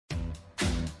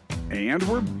And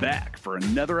we're back for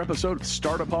another episode of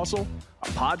Startup Hustle, a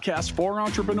podcast for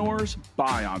entrepreneurs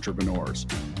by entrepreneurs.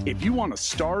 If you want to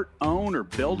start, own, or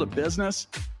build a business,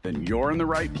 then you're in the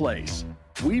right place.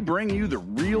 We bring you the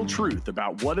real truth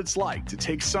about what it's like to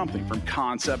take something from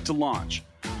concept to launch.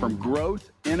 From growth,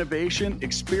 innovation,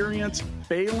 experience,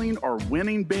 failing, or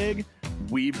winning big,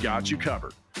 we've got you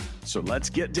covered. So let's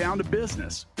get down to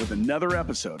business with another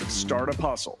episode of Startup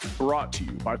Hustle, brought to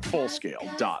you by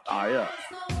Fullscale.io.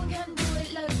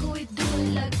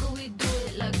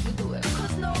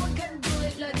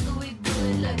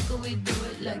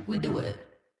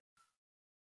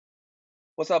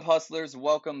 What's up, hustlers?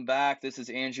 Welcome back. This is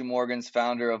Andrew Morgans,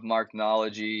 founder of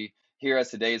Marknology, here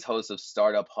as today's host of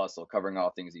Startup Hustle, covering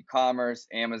all things e-commerce,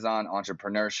 Amazon,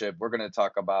 entrepreneurship. We're going to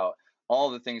talk about all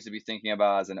the things to be thinking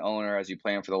about as an owner as you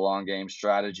plan for the long game,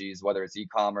 strategies, whether it's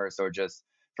e-commerce or just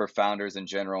for founders in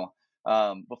general.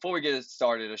 Before we get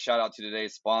started, a shout out to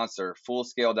today's sponsor,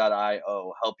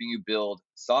 Fullscale.io, helping you build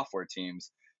software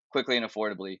teams quickly and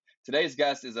affordably. Today's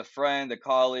guest is a friend, a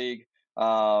colleague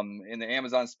in the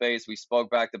Amazon space. We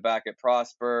spoke back to back at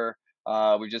Prosper.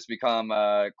 We've just become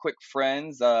quick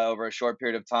friends over a short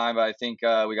period of time, but I think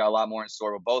we got a lot more in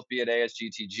store. We'll both be at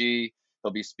ASGTG.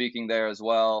 He'll be speaking there as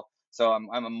well. So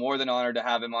I'm more than honored to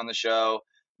have him on the show.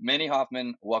 Manny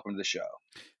Hoffman, welcome to the show.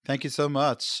 Thank you so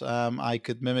much. I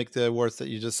could mimic the words that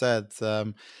you just said.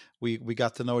 We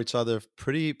got to know each other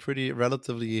pretty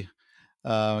relatively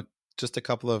just a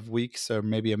couple of weeks or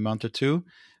maybe a month or two,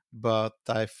 but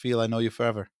I feel I know you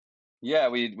forever. Yeah,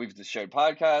 we've shared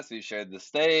podcasts, we've shared the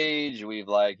stage, we're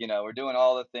doing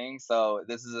all the things. So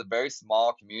this is a very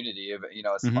small community of,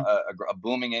 a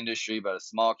booming industry, but a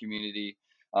small community.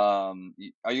 Are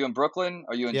you in Brooklyn?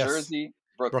 Are you in Yes. Jersey?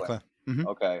 Brooklyn. Mm-hmm.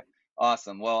 Okay,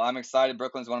 awesome. Well, I'm excited.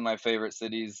 Brooklyn's one of my favorite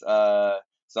cities.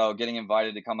 So getting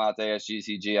invited to come out to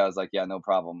ASGCG, I was like, yeah, no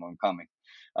problem, I'm coming.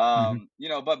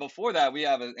 But before that, we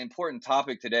have an important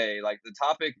topic today. Like, the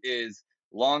topic is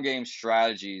long game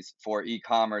strategies for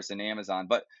e-commerce and Amazon.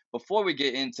 But before we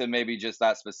get into maybe just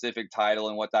that specific title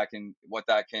and what that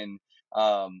can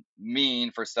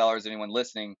mean for sellers, anyone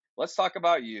listening, let's talk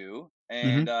about you.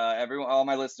 And all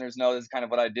my listeners know this is kind of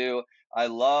what I do. I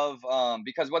love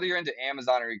because whether you're into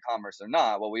Amazon or e-commerce or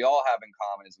not, what we all have in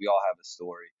common is we all have a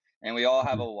story, and we all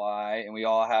have a why, and we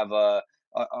all have a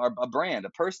brand, a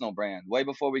personal brand. Way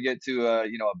before we get to a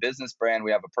business brand,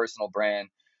 we have a personal brand.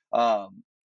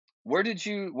 Where did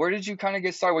you kind of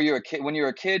get started? Were you a kid? When you were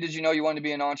a kid, did you know you wanted to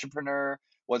be an entrepreneur?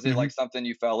 Was it like something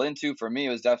you fell into? For me, it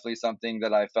was definitely something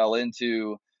that I fell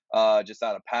into just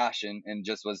out of passion, and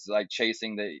just was like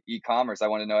chasing the e-commerce. I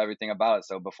wanted to know everything about it.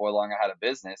 So before long, I had a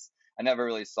business. I never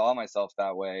really saw myself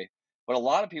that way. But a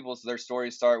lot of people, their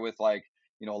stories start with a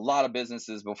lot of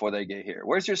businesses before they get here.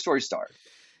 Where's your story start?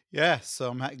 Yeah,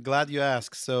 so I'm glad you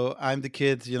asked. So I'm the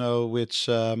kid, which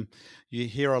you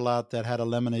hear a lot, that had a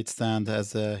lemonade stand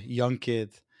as a young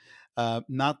kid.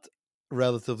 Not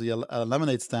relatively a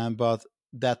lemonade stand, but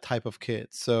that type of kid.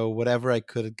 So whatever I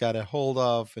could get a hold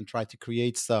of and try to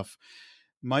create stuff.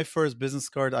 My first business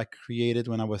card I created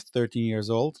when I was 13 years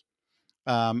old.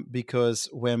 Because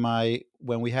when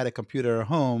we had a computer at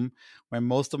home, when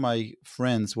most of my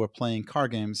friends were playing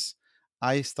card games,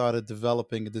 I started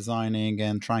developing, designing,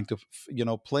 and trying to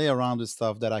play around with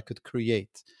stuff that I could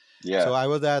create. Yeah. So I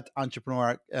was that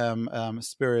entrepreneur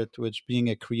spirit, which being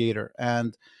a creator.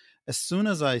 And as soon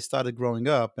as I started growing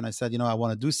up and I said, I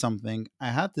want to do something, I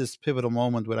had this pivotal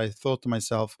moment where I thought to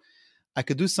myself, I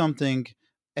could do something,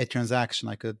 a transaction.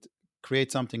 I could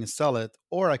create something and sell it,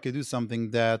 or I could do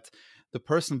something that the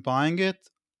person buying it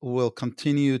will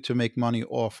continue to make money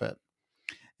off it.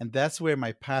 And that's where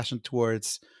my passion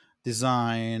towards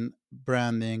design,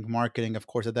 branding, marketing, of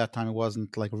course, at that time, it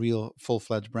wasn't like real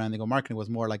full-fledged branding or marketing. It was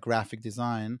more like graphic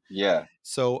design. Yeah.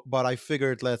 So, but I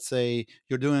figured, let's say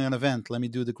you're doing an event, let me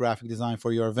do the graphic design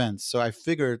for your event. So I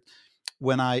figured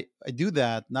when I do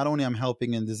that, not only I'm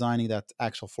helping in designing that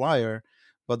actual flyer,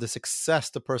 but the success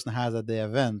the person has at the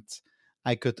event,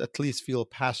 I could at least feel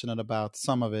passionate about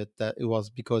some of it, that it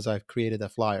was because I've created a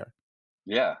flyer.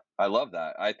 Yeah, I love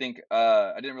that. I think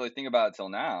I didn't really think about it till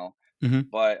now,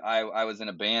 but I was in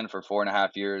a band for 4.5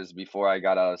 years before I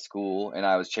got out of school, and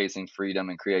I was chasing freedom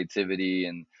and creativity,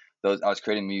 and I was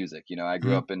creating music. I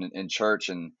grew up in church,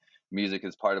 and music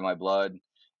is part of my blood,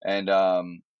 and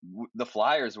the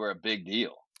flyers were a big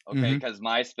deal. Okay, because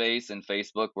MySpace and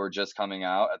Facebook were just coming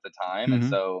out at the time, and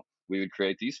so we would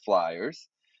create these flyers.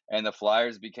 And the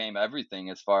flyers became everything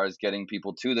as far as getting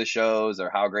people to the shows,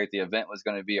 or how great the event was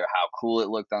going to be, or how cool it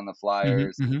looked on the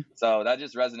flyers. So that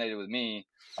just resonated with me.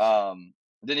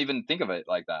 Didn't even think of it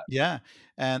like that. Yeah,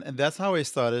 and that's how I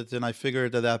started. And I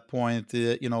figured at that point,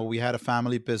 we had a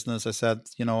family business. I said,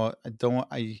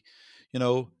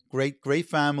 great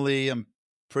family. I'm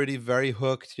pretty very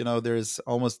hooked. There's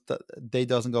almost a day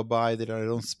doesn't go by that I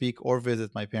don't speak or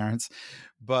visit my parents.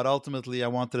 But ultimately, I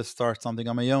wanted to start something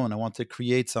on my own. I wanted to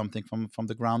create something from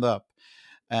the ground up.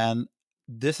 And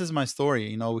this is my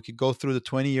story. We could go through the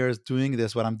 20 years doing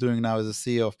this, what I'm doing now as a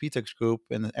CEO of PTEX Group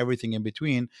and everything in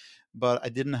between. But I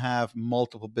didn't have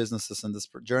multiple businesses in this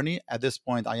journey. At this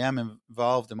point, I am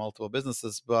involved in multiple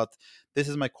businesses, but this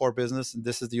is my core business. And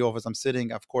this is the office I'm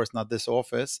sitting. Of course, not this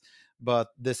office, but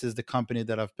this is the company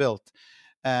that I've built.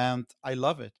 And I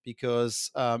love it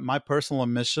because my personal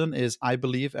mission is I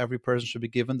believe every person should be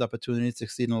given the opportunity to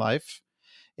succeed in life.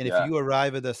 And if Yeah. you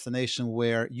arrive at a destination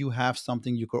where you have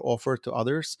something you could offer to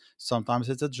others, sometimes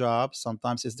it's a job,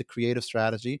 sometimes it's the creative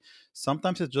strategy,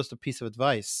 sometimes it's just a piece of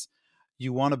advice.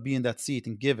 You want to be in that seat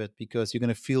and give it because you're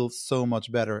going to feel so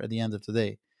much better at the end of the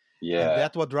day. And Yeah.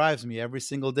 that's what drives me every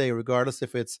single day, regardless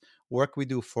if it's work we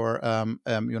do for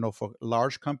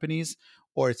large companies,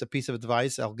 or it's a piece of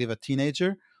advice I'll give a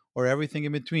teenager, or everything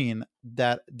in between.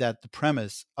 That the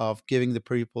premise of giving the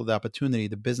people the opportunity,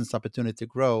 the business opportunity to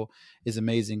grow, is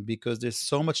amazing because there's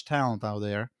so much talent out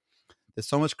there, there's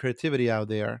so much creativity out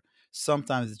there.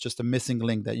 Sometimes it's just a missing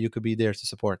link that you could be there to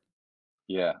support.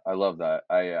 Yeah, I love that.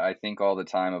 I think all the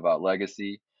time about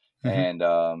legacy, Hmm. and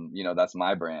that's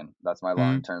my brand. That's my Hmm.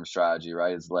 long-term strategy,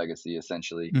 right? Is legacy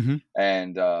essentially. Hmm.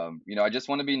 And I just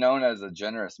want to be known as a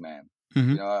generous man.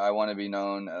 Hmm. I want to be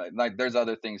known like there's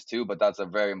other things too, but that's a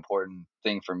very important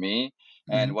thing for me.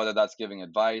 And Hmm. whether that's giving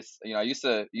advice, I used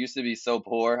to be so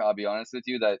poor, I'll be honest with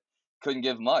you, that couldn't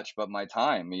give much but my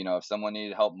time. If someone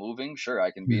needed help moving, sure,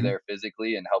 I can be Hmm. there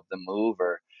physically and help them move,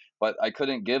 or but I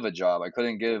couldn't give a job. I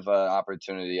couldn't give an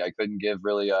opportunity. I couldn't give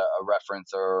really a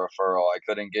reference or a referral. I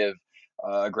couldn't give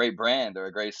a great brand or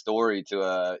a great story to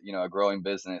a growing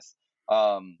business.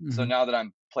 So Hmm. now that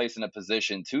I'm placed in a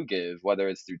position to give, whether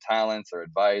it's through talents or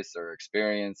advice or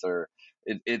experience, or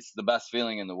it's the best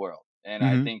feeling in the world. And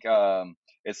I Hmm. think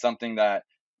it's something that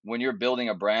when you're building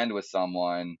a brand with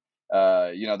someone,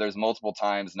 there's multiple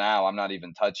times now I'm not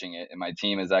even touching it, and my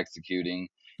team is executing,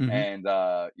 Hmm. and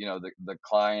the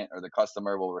client or the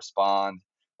customer will respond,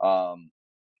 um,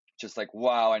 just like,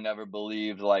 wow, I never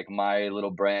believed like my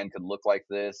little brand could look like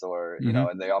this, or Hmm.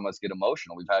 and they almost get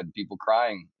emotional. We've had people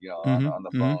crying, on Hmm. on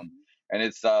the Hmm. phone, and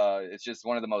it's just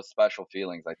one of the most special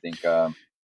feelings, I think, Yeah.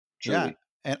 truly.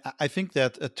 And I think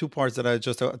that two points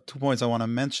I want to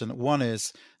mention. One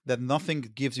is that nothing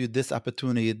gives you this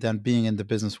opportunity than being in the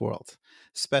business world,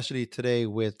 especially today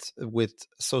with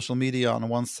social media on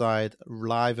one side,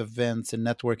 live events and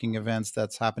networking events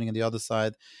that's happening on the other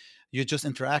side. You just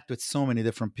interact with so many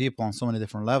different people on so many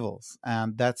different levels,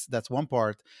 and that's one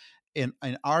part. In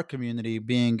our community,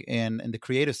 being in the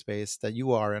creative space that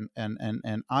you are and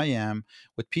I am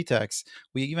with PTEX,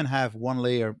 we even have one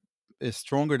layer is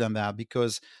stronger than that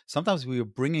because sometimes we are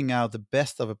bringing out the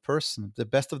best of a person, the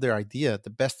best of their idea, the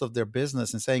best of their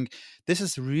business, and saying this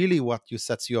is really what you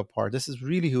sets you apart, this is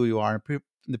really who you are. And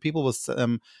the people will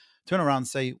turn around and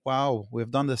say, wow, we've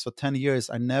done this for 10 years,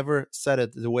 I never said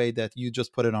it the way that you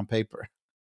just put it on paper.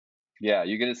 Yeah,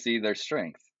 you get to see their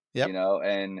strength, Yep.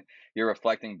 and you're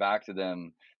reflecting back to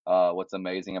them what's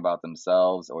amazing about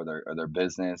themselves, or their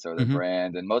business or their Hmm.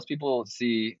 brand. And most people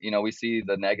see, we see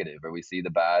the negative, or we see the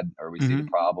bad, or we see the Hmm.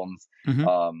 problems. Hmm.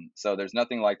 So there's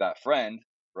nothing like that friend,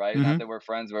 right? Not Hmm. that we're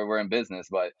friends where we're in business,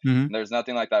 but Hmm. there's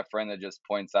nothing like that friend that just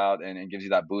points out and gives you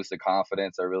that boost of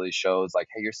confidence, or really shows like,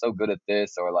 hey, you're so good at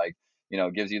this, or like,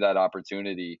 gives you that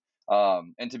opportunity.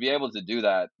 And to be able to do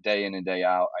that day in and day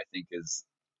out, I think is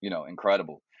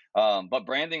incredible. But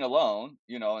branding alone,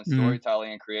 and Hmm.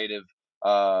 storytelling and creative,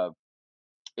 uh,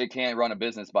 it can't run a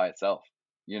business by itself.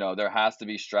 There has to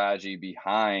be strategy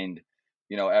behind,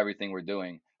 everything we're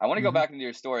doing. I want to go Hmm. back into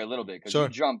your story a little bit, because Sure.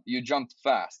 you jumped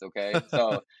fast. Okay,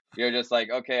 so you're just like,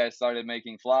 okay, I started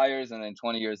making flyers, and then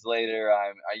 20 years later,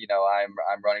 I'm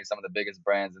running some of the biggest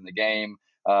brands in the game,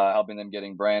 helping them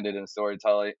getting branded and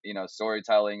storytelling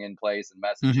in place and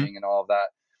Hmm. messaging and all of that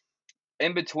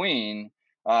in between.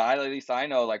 At least I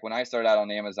know, like when I started out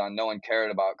on Amazon, no one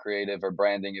cared about creative or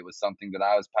branding. It was something that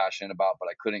I was passionate about, but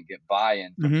I couldn't get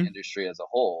buy-in from the Hmm. industry as a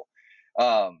whole.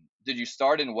 Did you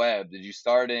start in web? Did you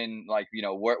start in like,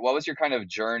 what was your kind of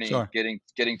journey Sure. getting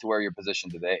to where you're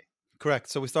positioned today? Correct.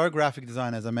 So we started graphic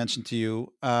design, as I mentioned to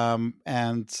you,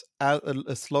 and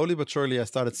slowly but surely, I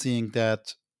started seeing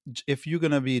that if you're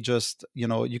gonna be just,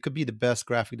 you could be the best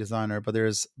graphic designer, but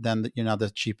you're not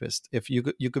the cheapest. If you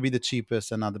could be the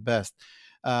cheapest and not the best.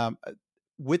 Um,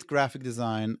 with graphic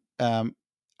design,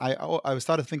 I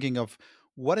started thinking of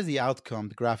what is the outcome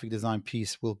the graphic design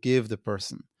piece will give the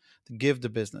person, to give the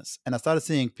business. And I started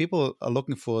seeing people are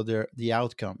looking for the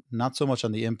outcome, not so much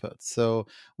on the input. So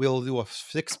we'll do a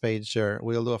 6-pager,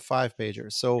 we'll do a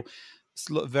 5-pager. So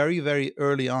very, very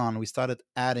early on, we started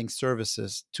adding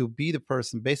services to be the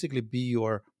person, basically be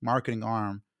your marketing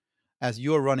arm as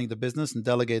you're running the business, and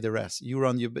delegate the rest. You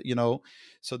run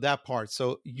so that part.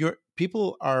 So your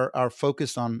people are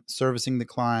focused on servicing the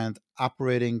client,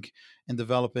 operating and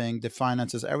developing the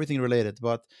finances, everything related.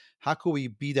 But how can we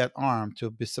be that arm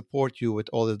to support you with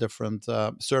all the different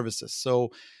services?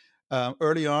 So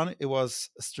early on, it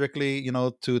was strictly,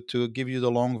 to give you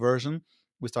the long version.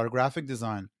 We started graphic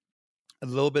design, a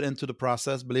little bit into the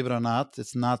process. Believe it or not,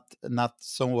 it's not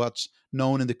so much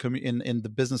known in the in the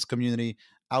business community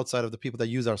outside of the people that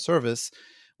use our service.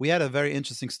 We had a very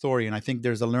interesting story, and I think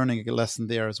there's a learning lesson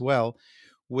there as well,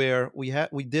 where we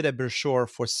did a brochure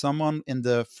for someone in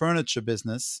the furniture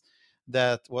business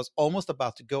that was almost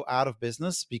about to go out of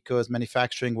business because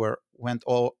manufacturing went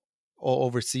all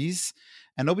overseas,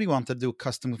 and nobody wanted to do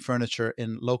custom furniture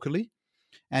in locally.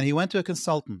 And he went to a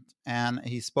consultant and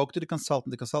he spoke to the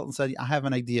consultant. The consultant said, I have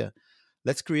an idea.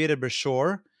 Let's create a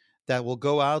brochure that will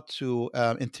go out to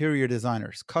interior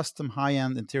designers, custom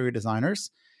high-end interior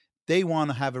designers. They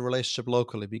want to have a relationship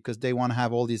locally because they want to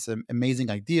have all these amazing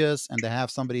ideas, and they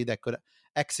have somebody that could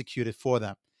execute it for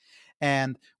them.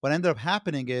 And what ended up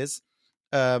happening is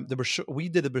the brochure, we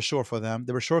did a brochure for them.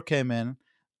 The brochure came in,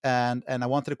 and I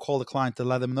wanted to call the client to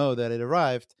let them know that it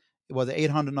arrived. It was the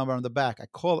 800 number on the back. I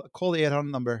call the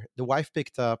 800 number. The wife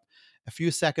picked up. A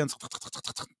few seconds,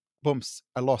 booms,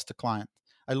 I lost the client.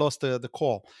 I lost the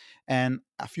call. And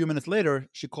a few minutes later,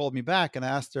 she called me back, and I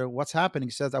asked her, what's happening?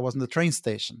 She says, I was in the train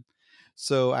station.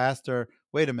 So I asked her,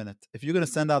 wait a minute. If you're going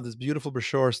to send out these beautiful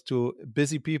brochures to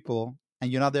busy people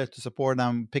and you're not there to support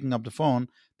them picking up the phone,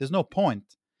 there's no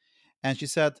point. And she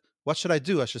said, what should I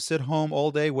do? I should sit home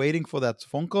all day waiting for that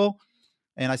phone call?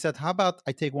 And I said, how about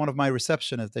I take one of my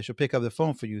receptionists? They should pick up the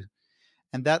phone for you.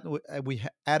 And that we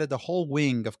added a whole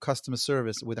wing of customer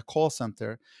service with a call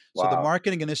center. So the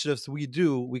marketing initiatives we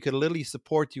do, we could literally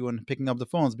support you in picking up the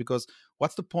phones, because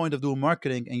what's the point of doing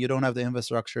marketing and you don't have the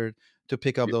infrastructure to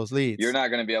pick up those leads? You're not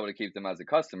going to be able to keep them as a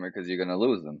customer because you're going to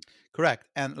lose them. Correct.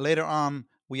 And later on,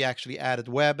 we actually added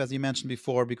web, as you mentioned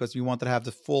before, because we wanted to have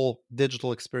the full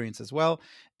digital experience as well.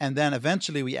 And then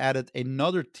eventually we added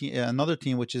another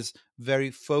team, which is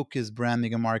very focused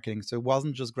branding and marketing. So it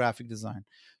wasn't just graphic design.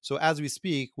 So as we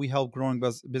speak, we help growing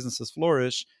businesses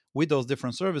flourish with those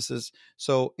different services.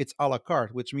 So it's a la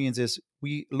carte, which means is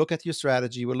we look at your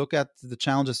strategy, we look at the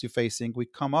challenges you're facing, we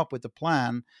come up with a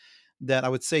plan that I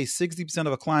would say 60% of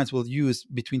our clients will use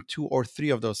between 2 or 3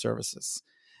 of those services.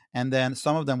 And then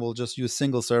some of them will just use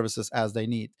single services as they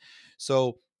need.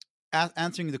 So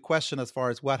answering the question as far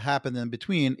as what happened in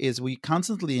between is we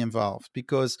constantly evolve,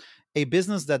 because a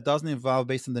business that doesn't evolve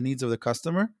based on the needs of the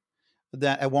customer,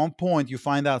 that at one point you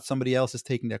find out somebody else is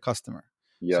taking their customer.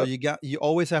 Yep. So you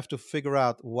always have to figure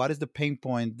out what is the pain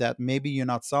point that maybe you're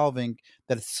not solving,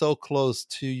 that is so close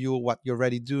to you, what you're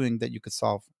already doing, that you could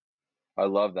solve. I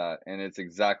love that. And it's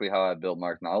exactly how I built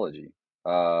Marknology.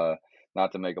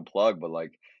 Not to make a plug, but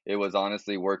like, it was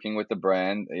honestly working with the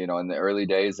brand. In the early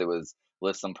days, it was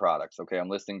list some products. Okay, I'm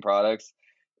listing products.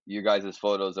 You guys'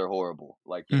 photos are horrible.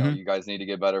 Like, you guys need to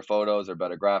get better photos or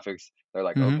better graphics. They're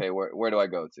like, okay, where do I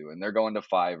go to? And they're going to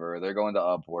Fiverr, they're going to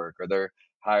Upwork, or they're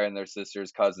hiring their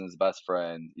sister's cousin's best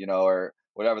friend, or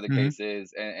whatever the case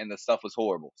is. And the stuff was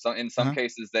horrible. So in some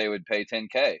cases, they would pay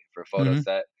 $10K for a photo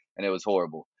set, and it was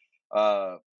horrible.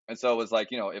 And so it was like,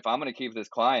 if I'm going to keep this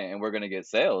client and we're going to get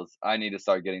sales, I need to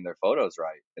start getting their photos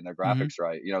right and their graphics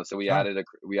right. So we added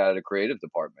a creative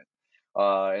department.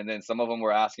 And then some of them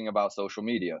were asking about social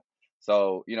media.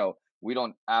 So, we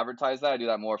don't advertise that. I do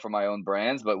that more for my own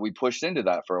brands, but we pushed into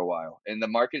that for a while, and the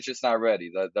market's just not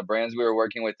ready. The brands we were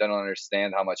working with don't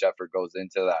understand how much effort goes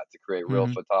into that to create real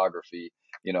photography,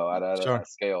 at a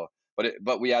scale.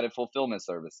 But we added fulfillment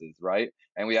services, right?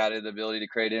 And we added the ability to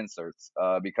create inserts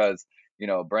because,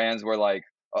 brands were like,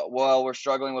 well, we're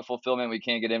struggling with fulfillment. We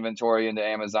can't get inventory into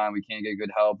Amazon. We can't get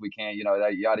good help. We can't,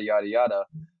 that yada, yada, yada.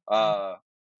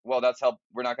 Well, that's help.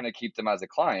 We're not going to keep them as a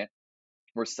client.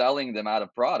 We're selling them out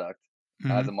of product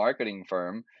as a marketing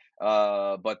firm,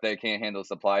 but they can't handle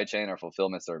supply chain or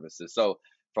fulfillment services. So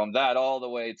from that all the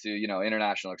way to,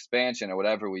 international expansion or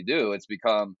whatever we do, it's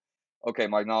become, okay,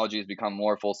 Marknology has become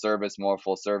more full service.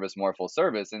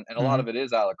 And a lot of it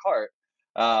is a la carte.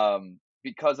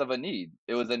 Because of a need.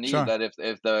 It was a need that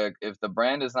if the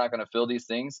brand is not going to fill these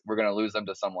things, we're going to lose them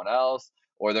to someone else,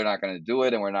 or they're not going to do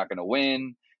it and we're not going to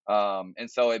win. And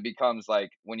so it becomes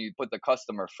like when you put the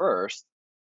customer first,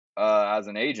 as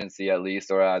an agency at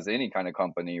least, or as any kind of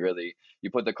company really,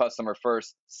 you put the customer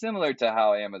first, similar to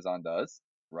how Amazon does,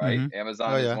 right? Hmm. Oh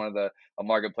Amazon is yeah, one of the a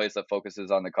marketplace that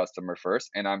focuses on the customer first,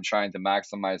 and I'm trying to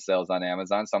maximize sales on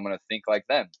Amazon, so I'm going to think like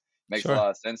them. Makes a sure. lot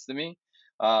of sense to me.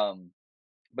 um,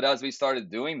 but as we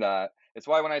started doing that, it's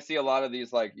why when I see a lot of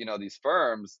these, like, these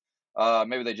firms,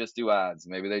 maybe they just do ads,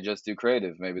 maybe they just do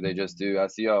creative, maybe they just do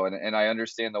SEO, and I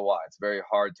understand the why. It's very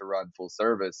hard to run full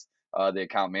service, the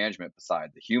account management side,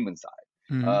 the human side,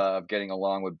 Hmm. of getting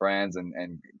along with brands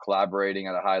and collaborating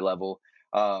at a high level.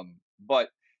 But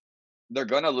they're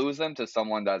gonna lose them to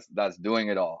someone that's doing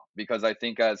it all, because I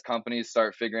think as companies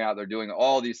start figuring out they're doing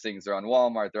all these things, they're on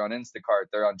Walmart, they're on Instacart,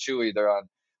 they're on Chewy, they're on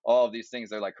all of these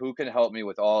things. They're like, who can help me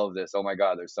with all of this? Oh my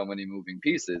God, there's so many moving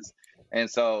pieces. And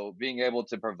so being able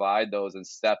to provide those and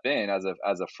step in as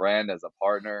a friend, as a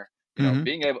partner, Hmm.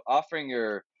 being able offering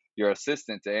your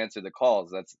assistant to answer the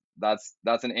calls,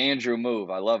 that's an Andrew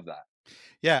move. I love that.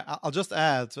 Yeah, I'll just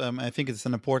add. I think it's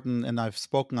an important, and I've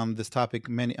spoken on this topic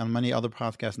many other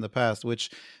podcasts in the past, which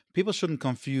people shouldn't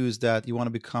confuse that you want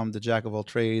to become the jack of all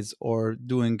trades or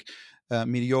doing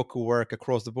mediocre work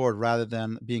across the board rather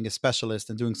than being a specialist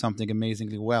and doing something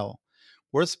amazingly well.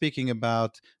 We're speaking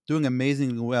about doing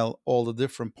amazingly well all the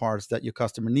different parts that your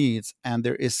customer needs, and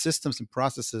there is systems and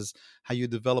processes how you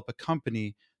develop a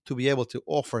company to be able to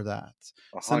offer that.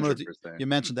 A Similar hundred to, percent. you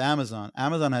mentioned Amazon.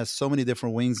 Amazon has so many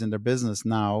different wings in their business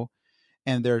now,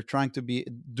 and they're trying to be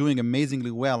doing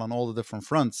amazingly well on all the different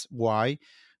fronts. Why?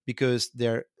 Because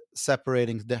they're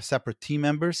separating the separate team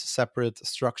members, separate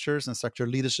structures and structure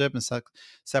leadership, and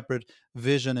separate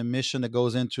vision and mission that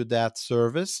goes into that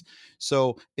service.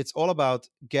 So it's all about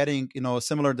getting,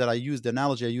 similar that I use, the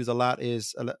analogy I use a lot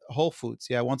is Whole Foods.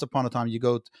 Yeah, once upon a time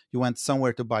you went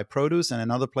somewhere to buy produce and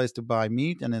another place to buy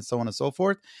meat, and then so on and so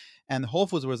forth. And Whole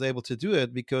Foods was able to do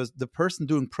it because the person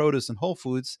doing produce in Whole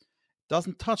Foods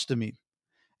doesn't touch the meat,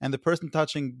 and the person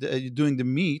doing the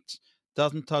meat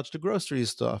doesn't touch the grocery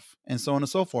stuff, and so on and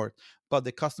so forth. But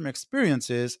the customer experience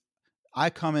is, I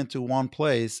come into one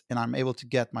place and I'm able to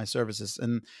get my services.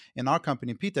 And in our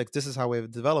company, PTEX, this is how we've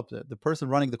developed it. The person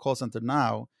running the call center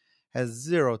now has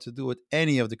zero to do with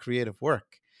any of the creative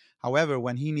work. However,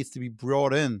 when he needs to be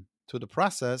brought in to the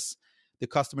process, the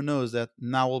customer knows that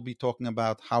now we'll be talking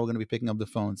about how we're going to be picking up the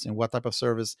phones and what type of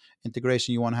service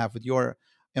integration you want to have with your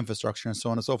infrastructure, and so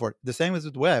on and so forth. The same is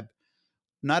with web.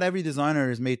 Not every designer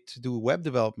is made to do web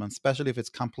development, especially if it's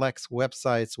complex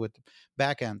websites with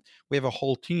backend. We have a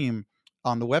whole team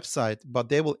on the website, but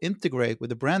they will integrate with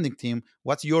the branding team.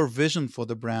 What's your vision for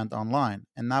the brand online?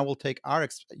 And now we'll take our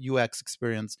UX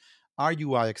experience, our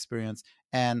UI experience,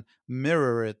 and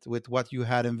mirror it with what you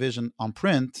had envisioned on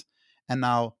print. And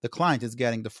now the client is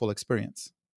getting the full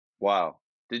experience. Wow.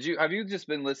 Have you just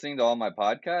been listening to all my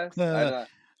podcasts? Uh,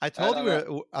 I don't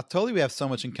know. I told you we have so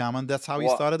much in common. That's how we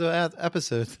Well, started the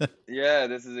episode. yeah,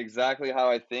 this is exactly how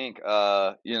I think.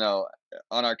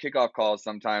 On our kickoff calls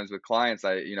sometimes with clients,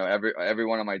 every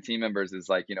one of my team members is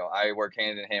like, I work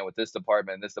hand in hand with this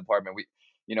department and this department.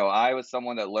 I was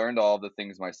someone that learned all the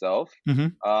things myself, Hmm.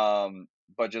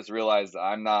 but just realized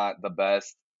I'm not the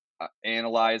best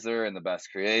analyzer and the best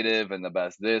creative and the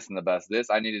best this and the best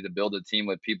this. I needed to build a team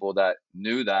with people that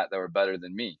knew that were better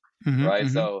than me, Hmm. right? Hmm.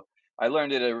 So I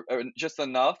learned it just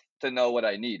enough to know what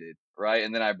I needed, right?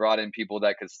 And then I brought in people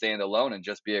that could stand alone and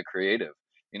just be a creative.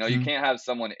 You Hmm. can't have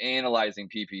someone analyzing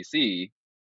PPC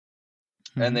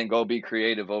and Hmm. then go be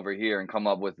creative over here and come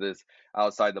up with this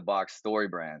outside the box story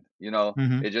brand.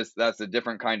 Hmm. That's a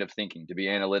different kind of thinking, to be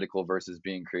analytical versus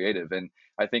being creative. And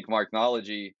I think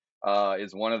Marknology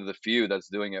is one of the few that's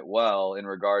doing it well in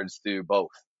regards to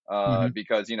both. Hmm.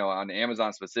 Because on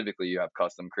Amazon specifically, you have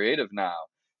custom creative now,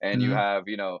 and you Hmm. have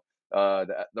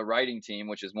the writing team,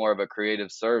 which is more of a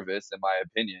creative service, in my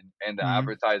opinion, and the Hmm.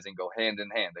 advertising go hand in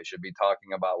hand. They should be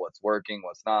talking about what's working,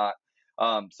 what's not.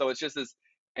 So it's just this.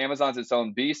 Amazon's its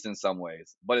own beast in some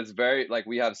ways, but it's very like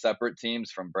we have separate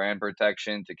teams from brand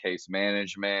protection to case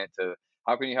management to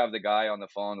how can you have the guy on the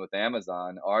phone with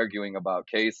Amazon arguing about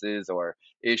cases or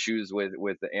issues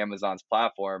with the Amazon's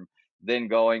platform, then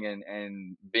going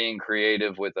and being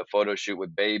creative with a photo shoot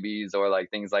with babies or like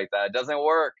things like that. It doesn't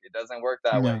work. It doesn't work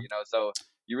that way, Yeah. So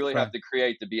you really have Correct. to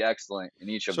create to be excellent in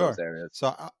each of those Sure. areas. So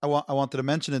I wanted to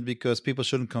mention it because people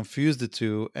shouldn't confuse the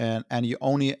two, and you're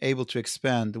only able to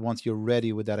expand once you're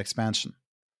ready with that expansion.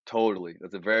 Totally.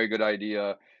 That's a very good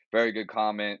idea. Very good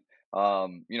comment.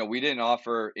 We didn't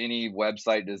offer any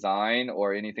website design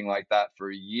or anything like that for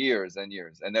years and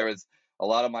years. And there was a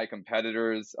lot of my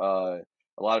competitors, a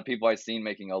lot of people I've seen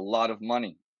making a lot of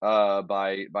money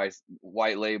by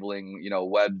white labeling,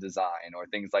 web design or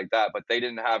things like that. But they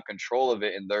didn't have control of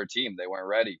it in their team. They weren't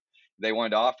ready. They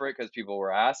wanted to offer it because people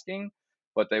were asking,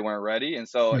 but they weren't ready. And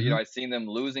so, Hmm. I seen them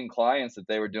losing clients that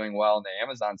they were doing well on the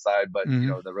Amazon side, but Hmm.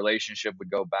 the relationship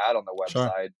would go bad on the Sure.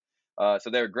 website. So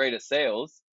they were great at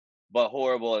sales, but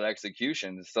horrible at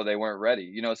execution. So they weren't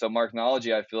ready. So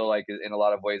Marknology, I feel like in a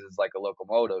lot of ways is like a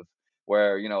locomotive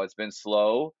where it's been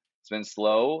slow. It's been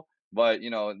slow, but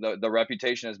the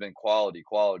reputation has been quality,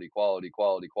 quality, quality,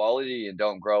 quality, quality, and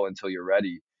don't grow until you're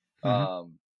ready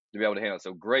Hmm. to be able to handle it.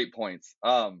 So great points.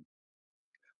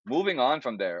 Moving on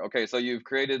from there. Okay, so you've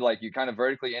created, like, you kind of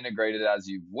vertically integrated as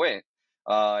you went,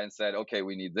 and said, okay,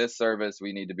 we need this service.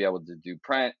 We need to be able to do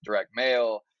print, direct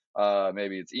mail.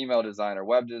 Maybe it's email design or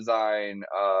web design.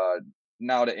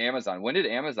 Now to Amazon. When did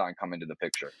Amazon come into the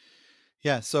picture?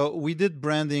 Yeah, so we did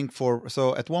branding for.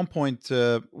 So at one point,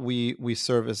 we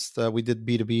serviced. We did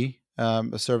B2B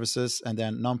services, and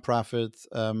then nonprofit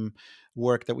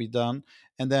work that we done,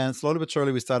 and then slowly but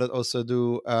surely we started also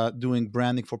doing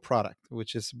branding for product,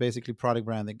 which is basically product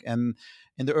branding. And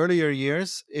in the earlier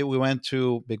years, we went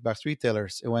to big box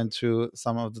retailers. It went to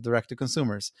some of the direct to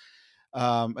consumers,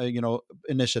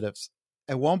 initiatives.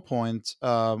 At one point,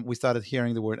 we started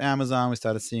hearing the word Amazon. We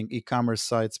started seeing e-commerce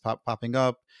sites popping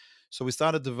up. So we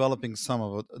started developing some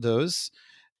of those.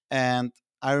 And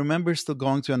I remember still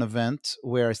going to an event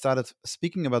where I started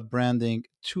speaking about branding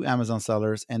to Amazon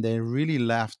sellers, and they really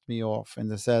laughed me off.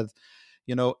 And they said,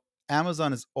 you know,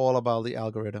 Amazon is all about the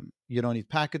algorithm. You don't need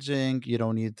packaging. You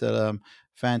don't need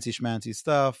fancy schmancy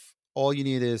stuff. All you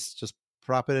need is just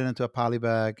prop it into a poly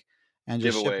bag and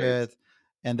just ship Giveaways. it,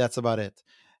 and that's about it.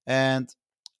 And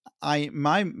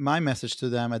my message to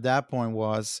them at that point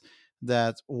was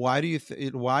that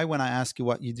why when I ask you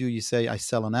what you do, you say I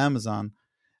sell on Amazon.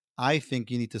 I think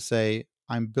you need to say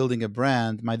I'm building a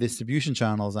brand. My distribution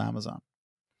channel is Amazon,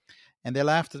 and they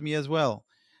laughed at me as well.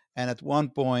 And at one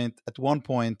point,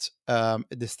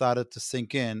 they started to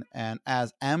sink in. And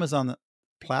as Amazon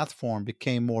platform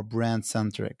became more brand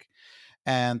centric,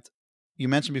 and you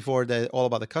mentioned before that all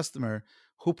about the customer,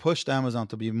 who pushed Amazon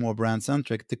to be more brand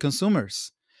centric? The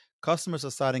consumers. Customers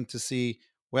are starting to see,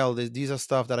 well, these are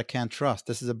stuff that I can't trust.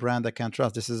 This is a brand I can't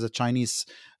trust. This is a Chinese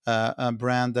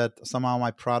brand that somehow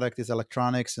my product is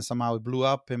electronics and somehow it blew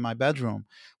up in my bedroom,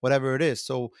 whatever it is.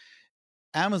 So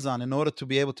Amazon, in order to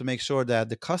be able to make sure that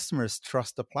the customers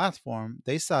trust the platform,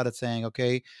 they started saying,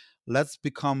 okay, let's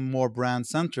become more brand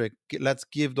centric. Let's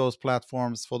give those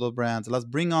platforms for the brands. Let's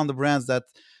bring on the brands that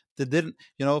they didn't,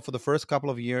 for the first couple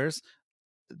of years,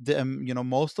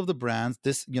 most of the brands,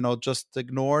 just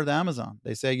ignored Amazon.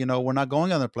 They say, we're not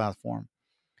going on their platform.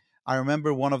 I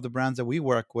remember one of the brands that we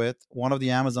work with, one of the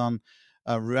Amazon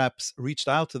reps reached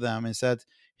out to them and said,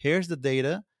 here's the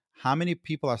data. How many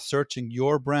people are searching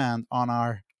your brand on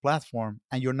our platform,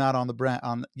 and you're not on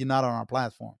the you're not on our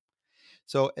platform.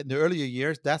 So in the earlier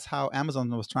years, that's how Amazon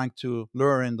was trying to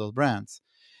lure in those brands.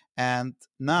 And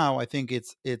now I think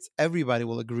it's everybody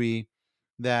will agree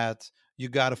that you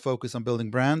got to focus on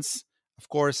building brands. Of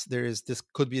course, this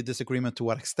could be a disagreement to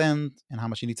what extent and how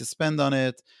much you need to spend on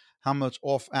it, how much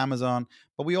off Amazon.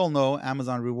 But we all know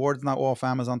Amazon rewards now off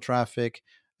Amazon traffic.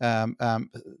 Um,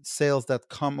 um, Sales that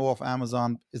come off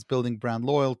Amazon is building brand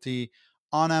loyalty.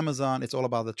 On Amazon, it's all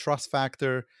about the trust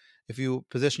factor. If you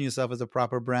position yourself as a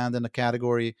proper brand in a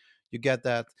category, you get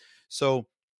that. So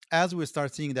as we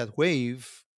start seeing that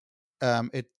wave,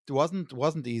 it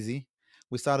wasn't easy.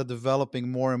 We started developing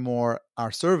more and more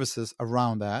our services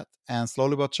around that, and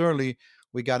slowly but surely,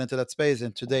 we got into that space.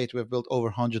 And to date, we've built over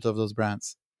hundreds of those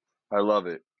brands. I love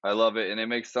it. I love it, and it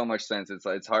makes so much sense.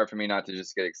 It's hard for me not to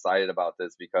just get excited about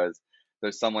this because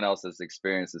there's someone else that's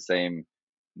experienced the same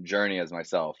journey as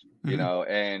myself, Hmm.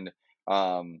 and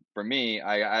for me,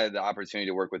 I had the opportunity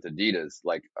to work with Adidas.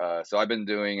 Like, so I've been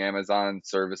doing Amazon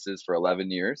services for 11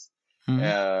 years, Hmm.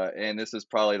 and this is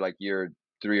probably like year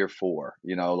 3 or 4.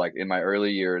 Like in my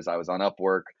early years, I was on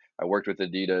Upwork. I worked with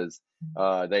Adidas.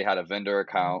 They had a vendor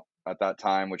account at that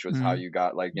time, which was how Hmm. you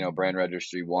got, like, brand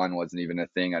registry one wasn't even a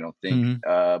thing, I don't think.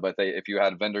 Hmm. But if you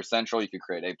had Vendor Central, you could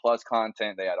create A plus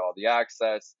content. They had all the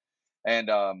access, and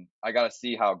I got to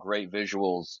see how great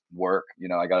visuals work.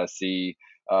 I got to see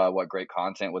what great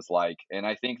content was like, and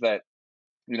I think that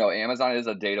Amazon is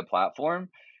a data platform.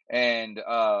 And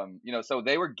so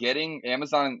they were getting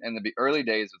Amazon in the early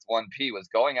days with 1P was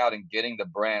going out and getting the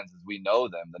brands as we know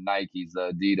them, the Nikes,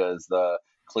 the Adidas, the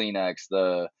Kleenex,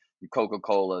 the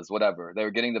Coca-Colas, whatever. They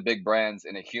were getting the big brands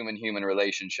in a human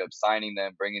relationship, signing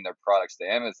them, bringing their products to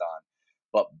Amazon.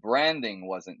 But branding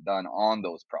wasn't done on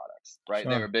those products, right?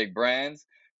 They were Sure. big brands,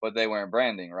 but they weren't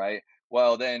branding, right?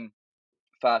 Well, then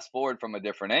fast forward from a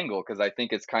different angle because I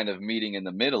think it's kind of meeting in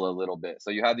the middle a little bit.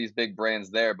 So you have these big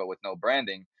brands there, but with no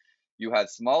branding. You had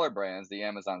smaller brands, the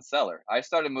Amazon seller. I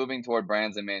started moving toward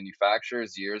brands and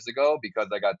manufacturers years ago because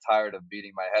I got tired of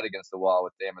beating my head against the wall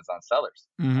with the Amazon sellers.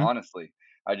 Hmm. Honestly,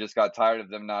 I just got tired of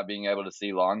them not being able to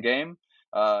see long game,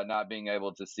 not being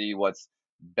able to see what's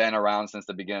been around since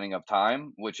the beginning of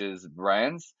time, which is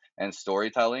brands and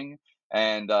storytelling.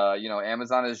 And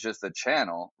Amazon is just a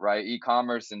channel, right?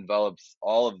 E-commerce envelops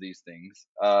all of these things,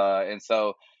 and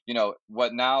so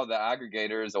what now the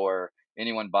aggregators or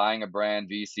anyone buying a brand,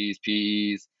 VCs,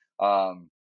 PEs,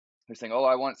 they're saying, "Oh,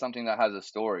 I want something that has a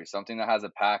story, something that has a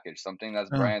package, something that's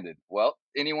Yeah. branded." Well,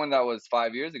 anyone that was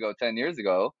 5 years ago, 10 years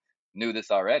ago, knew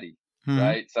this already, Hmm.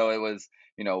 right? So it was,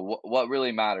 what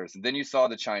really matters. And then you saw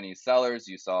the Chinese sellers,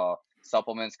 you saw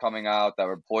supplements coming out that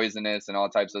were poisonous and all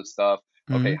types of stuff.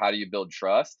 Okay, Hmm. how do you build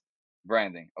trust?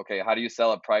 Branding. Okay, how do you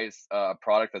sell a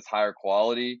product that's higher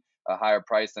quality, a higher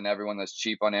price than everyone that's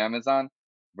cheap on Amazon?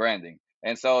 Branding.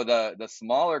 And so the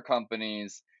smaller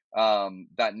companies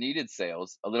that needed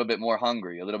sales, a little bit more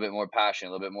hungry, a little bit more passion,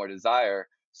 a little bit more desire,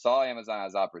 saw Amazon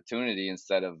as opportunity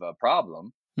instead of a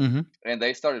problem, Hmm. and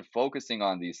they started focusing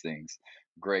on these things,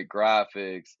 great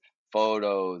graphics,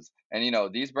 photos, and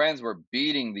these brands were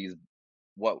beating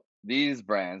these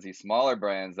brands, these smaller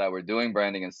brands that were doing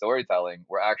branding and storytelling,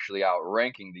 were actually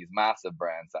outranking these massive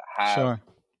brands that have Sure.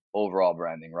 overall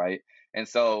branding, right? And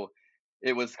so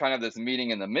it was kind of this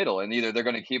meeting in the middle, and either they're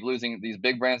going to keep losing, these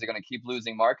big brands are going to keep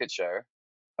losing market share,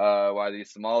 while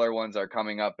these smaller ones are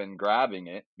coming up and grabbing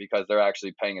it because they're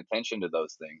actually paying attention to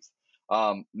those things,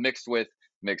 mixed with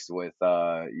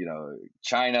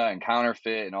China and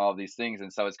counterfeit and all of these things.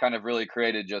 And so it's kind of really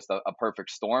created just a perfect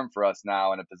storm for us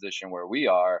now in a position where we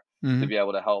are to Hmm. be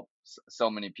able to help so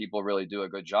many people really do a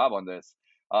good job on this.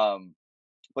 Um,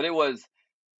 but it was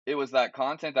that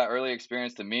content, that early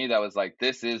experience to me that was like,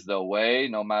 this is the way,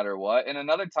 no matter what. And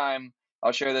another time,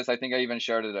 I'll share this. I think I even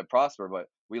shared it at Prosper, but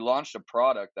we launched a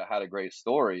product that had a great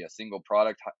story, a single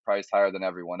product priced higher than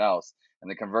everyone else.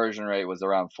 And the conversion rate was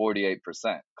around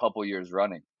 48%, couple years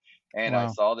running. And I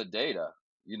Wow. saw the data,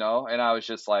 and I was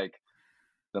just like,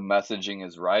 the messaging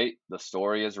is right. The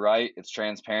story is right. It's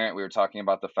transparent. We were talking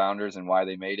about the founders and why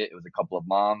they made it. It was a couple of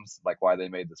moms, like why they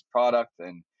made this product.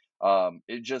 And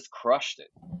it just crushed it.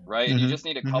 Right. And you Hmm. just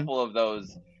need a Hmm. couple of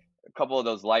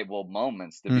those light bulb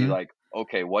moments to be Hmm. like,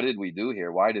 okay, what did we do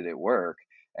here? Why did it work?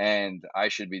 And I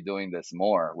should be doing this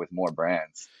more with more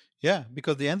brands. Yeah,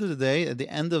 because at the end of the day, at the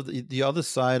end of the other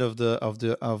side of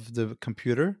the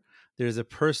computer, there's a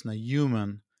person, a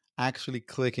human, actually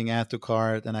clicking add to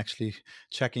cart and actually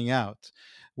checking out,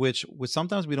 which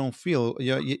sometimes we don't feel.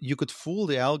 You could fool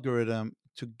the algorithm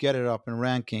to get it up in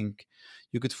ranking.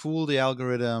 You could fool the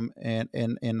algorithm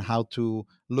in how to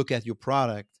look at your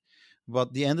product. But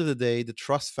at the end of the day, the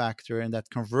trust factor and that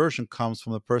conversion comes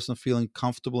from the person feeling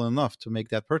comfortable enough to make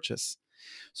that purchase.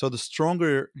 So the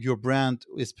stronger your brand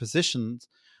is positioned,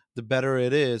 the better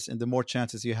it is, and the more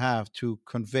chances you have to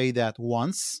convey that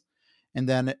once. And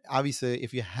then obviously,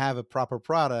 if you have a proper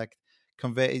product,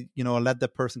 convey, let the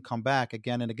person come back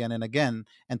again and again and again,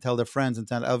 and tell their friends and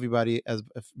tell everybody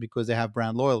because they have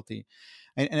brand loyalty.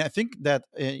 And I think that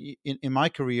in my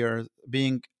career,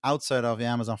 being outside of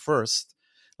Amazon first,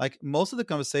 like most of the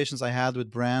conversations I had with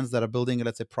brands that are building,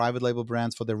 let's say, private label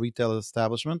brands for their retail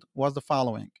establishment was the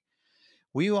following: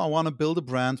 we want to build a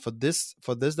brand for this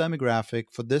demographic,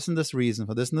 for this and this reason,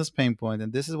 for this and this pain point,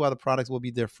 and this is why the products will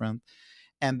be different,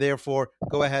 and therefore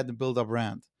go ahead and build a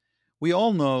brand. We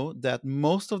all know that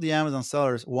most of the Amazon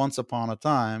sellers once upon a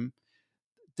time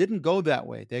didn't go that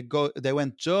way. They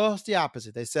went just the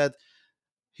opposite. They said,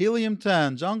 Helium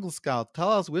 10, Jungle Scout, tell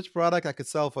us which product I could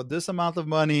sell for this amount of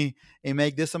money and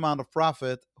make this amount of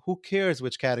profit. Who cares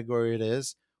which category it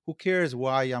is? Who cares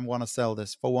why I want to sell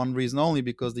this? For one reason only,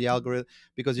 because the algorithm,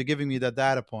 because you're giving me that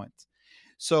data point.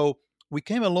 So we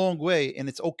came a long way, and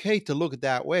it's okay to look at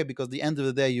that way because at the end of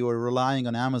the day, you are relying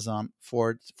on Amazon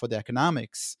for the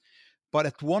economics. But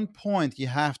at one point, you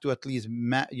have to at least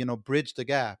bridge the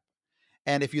gap.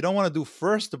 And if you don't want to do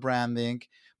first the branding,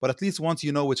 but at least once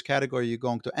you know which category you're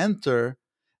going to enter,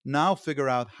 now figure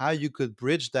out how you could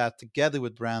bridge that together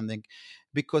with branding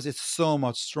because it's so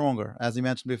much stronger. As you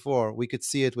mentioned before, we could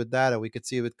see it with data, we could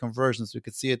see it with conversions, we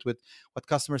could see it with what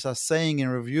customers are saying in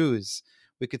reviews,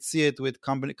 we could see it with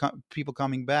people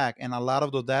coming back. And a lot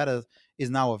of the data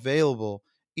is now available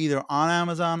either on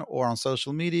Amazon or on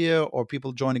social media or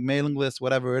people joining mailing lists,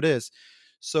 whatever it is.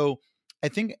 So I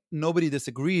think nobody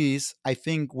disagrees. I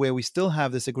think where we still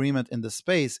have disagreement in the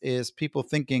space is people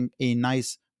thinking a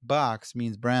nice box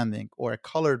means branding, or a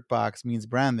colored box means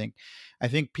branding. I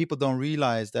think people don't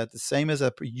realize that the same as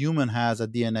a human has a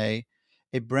DNA,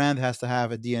 a brand has to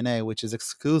have a DNA which is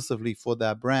exclusively for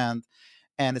that brand.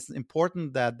 And it's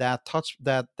important that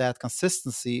that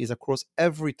consistency is across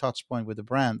every touch point with the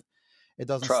brand. It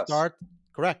doesn't Trust. start,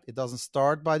 correct. It doesn't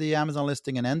start by the Amazon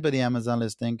listing and end by the Amazon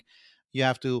listing. You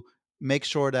have to make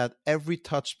sure that every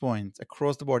touch point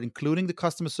across the board, including the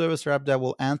customer service rep that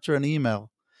will answer an email,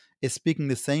 is speaking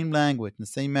the same language, the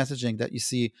same messaging that you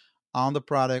see on the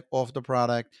product, off the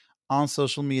product, on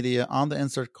social media, on the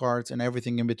insert cards, and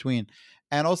everything in between.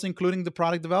 And also including the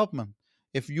product development.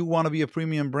 If you want to be a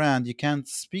premium brand, you can't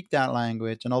speak that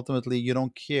language, and ultimately you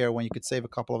don't care when you could save a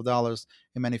couple of dollars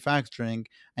in manufacturing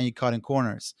and you cut in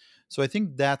corners. So I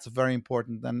think that's very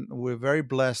important, and we're very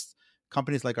blessed,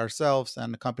 companies like ourselves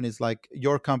and companies like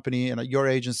your company and your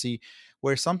agency,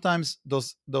 where sometimes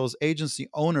those agency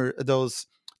owner those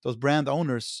brand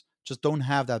owners just don't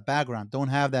have that background, don't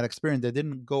have that experience. They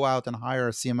didn't go out and hire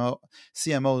a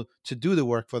CMO to do the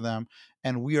work for them,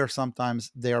 and we are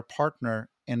sometimes their partner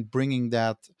in bringing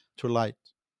that to light.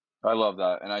 I love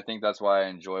that, and I think that's why I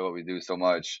enjoy what we do so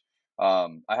much. I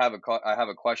have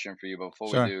a question for you, but before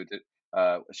we Sure. do,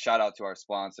 shout out to our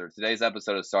sponsor. Today's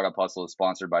episode of Startup Hustle is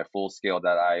sponsored by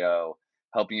Fullscale.io,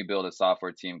 helping you build a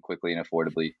software team quickly and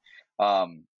affordably.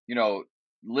 You know,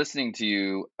 listening to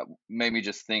you made me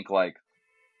just think like,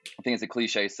 I think it's a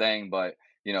cliche saying, but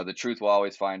you know, the truth will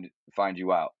always find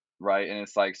you out, right? And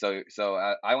it's like,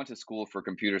 I went to school for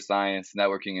computer science,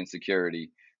 networking, and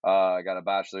security. I got a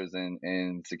bachelor's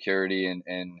in security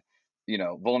and you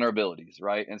know, vulnerabilities,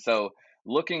 right? And so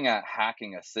looking at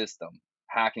hacking a system,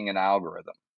 hacking an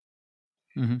algorithm,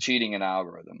 Mm-hmm. cheating an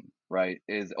algorithm, right,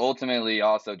 is ultimately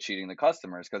also cheating the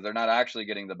customers, because they're not actually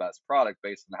getting the best product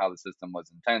based on how the system was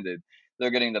intended.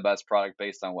 They're getting the best product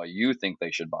based on what you think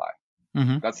they should buy.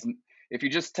 Mm-hmm. That's, if you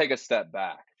just take a step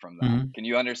back from that, Mm-hmm. can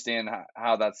you understand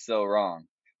how that's so wrong?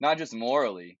 Not just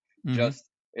morally, Mm-hmm. just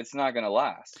it's not going to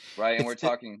last, right? And we're It's it,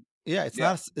 talking, yeah,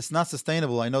 yeah, it's not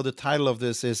sustainable. I know the title of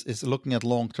this is looking at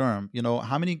long term. You know,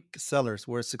 how many sellers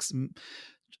were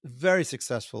very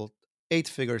successful, 8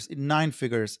 figures, 9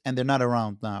 figures, and they're not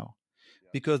around now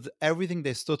because everything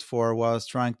they stood for was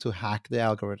trying to hack the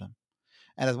algorithm.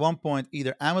 And at one point,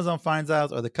 either Amazon finds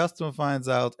out or the customer finds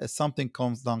out as something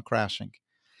comes down crashing.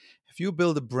 If you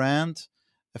build a brand,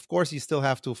 of course, you still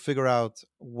have to figure out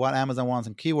what Amazon wants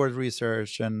in keyword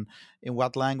research and in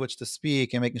what language to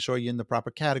speak and making sure you're in the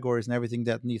proper categories and everything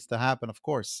that needs to happen, of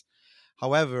course.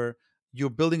 However, you're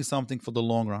building something for the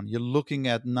long run. You're looking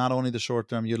at not only the short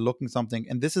term, you're looking something.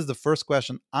 And this is the first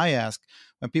question I ask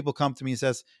when people come to me and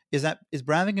says, is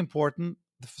branding important?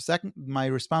 The second, my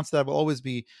response to that will always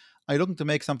be, are you looking to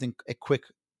make something a quick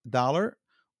dollar,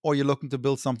 or you're looking to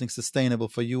build something sustainable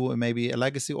for you and maybe a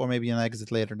legacy or maybe an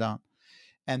exit later down?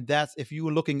 And that's, if you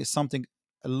were looking at something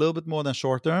a little bit more than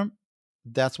short term,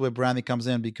 that's where branding comes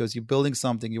in, because you're building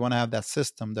something. You want to have that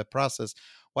system, that process.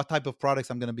 What type of products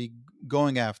I'm going to be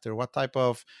going after? What type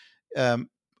of um,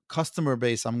 customer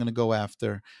base I'm going to go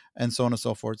after, and so on and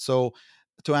so forth. So,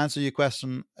 to answer your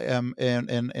question,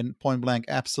 in point blank,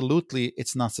 absolutely,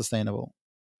 it's not sustainable.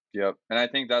 yep. And I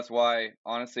think that's why,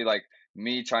 honestly, like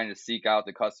me trying to seek out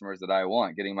the customers that I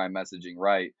want, getting my messaging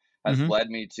right, has Mm-hmm. led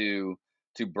me to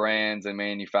brands and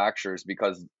manufacturers,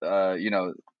 because you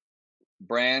know,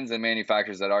 brands and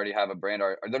manufacturers that already have a brand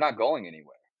they're not going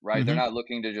anywhere, right? They're Mm-hmm. not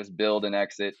looking to just build and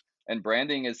exit. And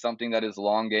branding is something that is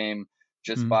long game,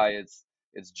 just Mm-hmm. by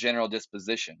its general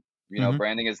disposition. You know, Mm-hmm.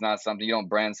 branding is not something, you don't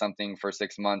brand something for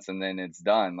 6 months and then it's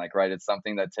done. Like, right, it's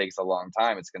something that takes a long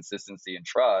time. It's consistency and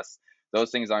trust. Those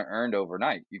things aren't earned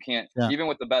overnight. You can't, Yeah. even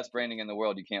with the best branding in the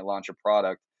world, you can't launch a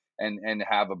product and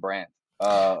have a brand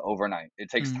overnight. It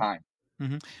takes Mm-hmm. time.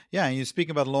 Mm-hmm. Yeah, and you speak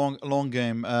about long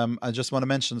game. I just want to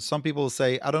mention, some people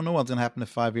say, "I don't know what's going to happen in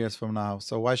 5 years from now,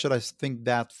 so why should I think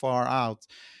that far out?"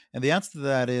 And the answer to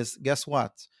that is, guess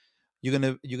what? You're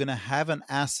gonna have an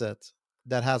asset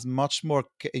that has much more.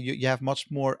 You have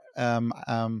much more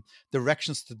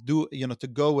directions to do. To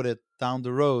go with it down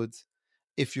the road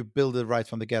if you build it right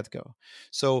from the get go.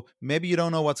 So maybe you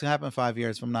don't know what's going to happen 5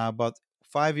 years from now, but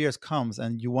 5 years comes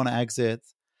and you want to exit,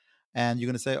 and you're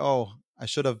going to say, "Oh, I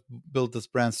should have built this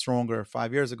brand stronger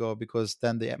 5 years ago, because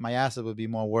then my asset would be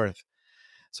more worth."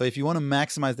 So if you want to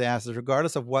maximize the asset,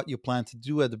 regardless of what you plan to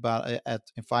do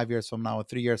in 5 years from now or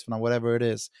 3 years from now, whatever it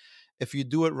is, if you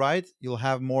do it right, you'll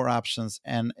have more options,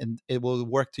 and it will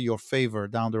work to your favor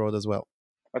down the road as well.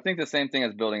 I think the same thing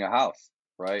as building a house,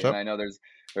 right? And Sure. I know there's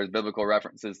biblical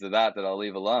references to that I'll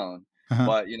leave alone. Uh-huh.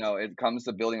 But you know, it comes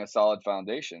to building a solid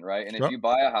foundation, right? And if Sure. you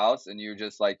buy a house and you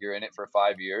just like you're in it for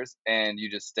 5 years and you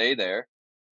just stay there,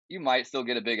 you might still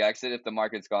get a big exit if the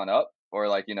market's gone up, or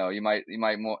like, you might be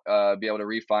able to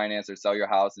refinance or sell your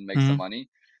house and make some Hmm. money,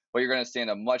 but you're going to stand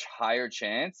a much higher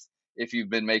chance if you've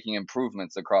been making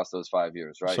improvements across those 5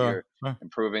 years, right? Sure, You're sure.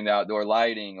 improving the outdoor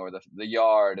lighting, or the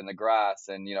yard and the grass,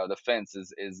 and the fence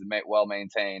is well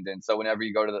maintained. And so whenever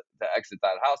you go to exit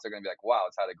that house, they're going to be like, wow,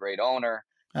 it's had a great owner.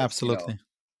 It's. Absolutely.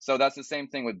 So that's the same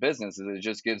thing with business, is it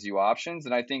just gives you options.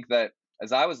 And I think that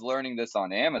as I was learning this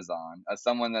on Amazon, as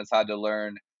someone that's had to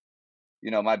learn,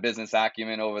 my business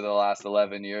acumen over the last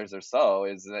 11 years or so,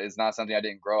 is not something I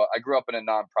didn't grow up. I grew up in a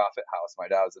nonprofit house. My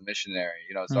dad was a missionary,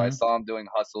 so I Hmm. saw him doing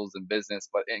hustles and business,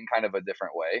 but in kind of a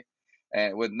different way,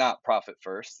 and with not profit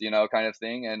first, kind of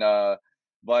thing. And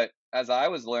but as I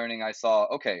was learning, I saw,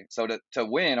 okay, so to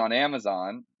win on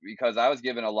Amazon, because I was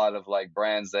given a lot of like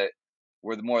brands that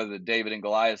were more of the David and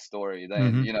Goliath story,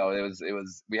 then Hmm. it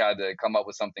was we had to come up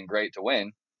with something great to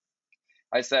win.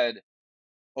 I said,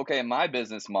 okay, my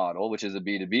business model, which is a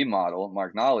B2B model,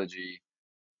 Marknology,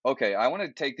 okay, I want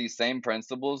to take these same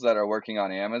principles that are working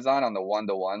on Amazon on the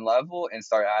one-to-one level and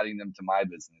start adding them to my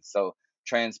business. So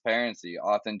transparency,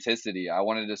 authenticity. I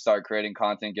wanted to start creating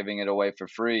content, giving it away for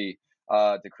free,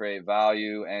 to create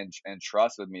value and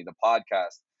trust with me. The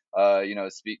podcast,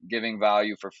 giving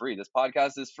value for free. This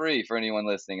podcast is free for anyone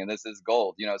listening, and this is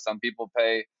gold. Some people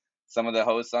pay some of the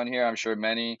hosts on here. I'm sure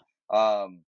many.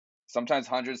 Um, Sometimes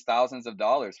hundreds, thousands of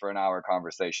dollars for an hour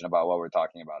conversation about what we're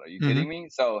talking about. Are you Hmm. kidding me?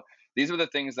 So these were the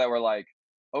things that were like,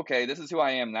 okay, this is who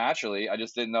I am naturally. I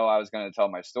just didn't know I was going to tell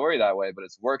my story that way, but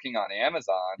it's working on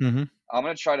Amazon. Hmm. I'm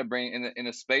going to try to bring in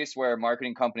a space where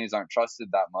marketing companies aren't trusted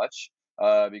that much,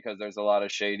 because there's a lot of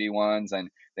shady ones, and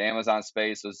the Amazon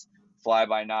space was fly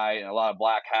by night and a lot of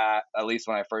black hat. At least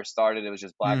when I first started, it was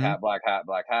just black Hmm. hat, black hat,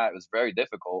 black hat. It was very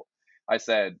difficult. I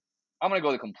said, I'm going to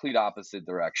go the complete opposite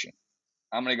direction.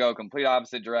 I'm going to go complete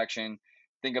opposite direction.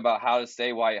 Think about how to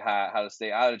stay white hat, how to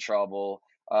stay out of trouble,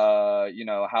 how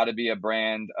to be a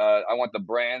brand. I want the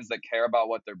brands that care about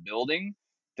what they're building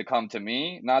to come to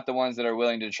me, not the ones that are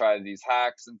willing to try these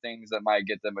hacks and things that might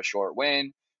get them a short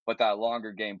win, but that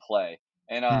longer game play.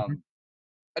 And Hmm.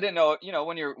 I didn't know,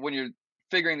 when you're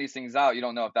figuring these things out, you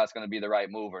don't know if that's going to be the right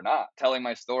move or not. Telling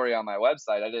my story on my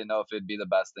website, I didn't know if it'd be the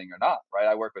best thing or not, right?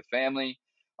 I work with family.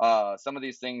 Some of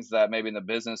these things that maybe in the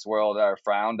business world are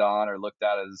frowned on or looked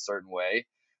at as a certain way.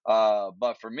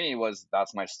 But for me,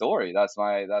 that's my story. That's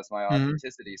my Hmm.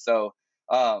 authenticity. So,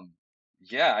 um,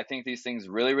 yeah, I think these things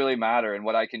really, really matter. And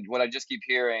what I just keep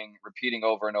hearing, repeating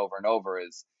over and over and over,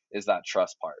 is that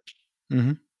trust part.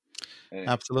 Hmm. Eh,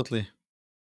 Absolutely.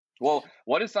 well,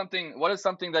 what is something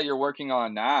that you're working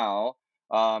on now?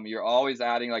 You're always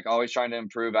adding, like always trying to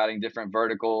improve, adding different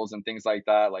verticals and things like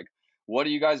that. Like, what are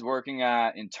you guys working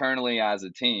at internally as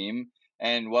a team?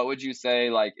 And what would you say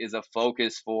like is a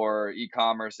focus for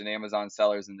e-commerce and Amazon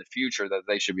sellers in the future that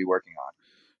they should be working on?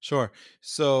 Sure.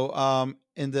 So,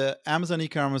 in the Amazon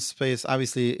e-commerce space,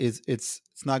 obviously, it's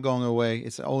not going away.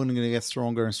 It's only going to get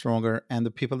stronger and stronger. And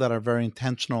the people that are very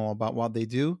intentional about what they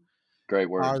do Great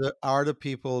word. are the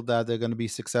people that they're going to be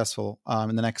successful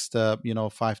in the next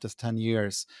 5 to 10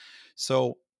 years.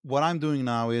 So what I'm doing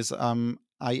now is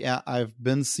I've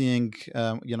been seeing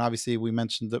obviously we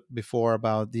mentioned before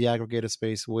about the aggregator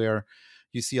space where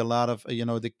you see a lot of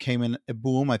that came in a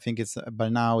boom. I think it's by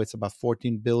now it's about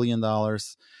 $14 billion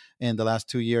in the last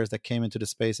 2 years that came into the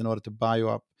space in order to buy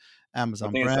up I Amazon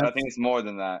think it's I think brands. it's more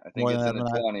than that. I think More than it's in the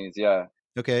that. 20s. Yeah.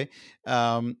 Okay.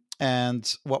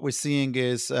 And what we're seeing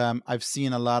is I've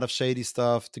seen a lot of shady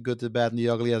stuff, the good, the bad, and the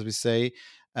ugly, as we say.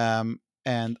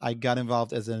 And I got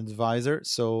involved as an advisor.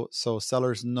 So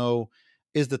sellers know,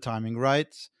 is the timing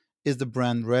right? Is the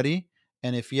brand ready?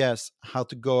 And if yes, how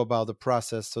to go about the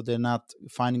process so they're not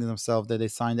finding themselves that they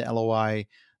signed the LOI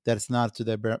that it's not to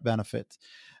their benefit.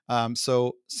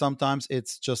 So sometimes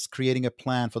it's just creating a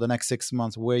plan for the next 6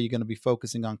 months where you're going to be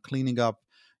focusing on cleaning up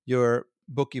your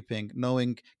bookkeeping,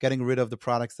 knowing, getting rid of the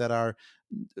products that are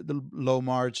the low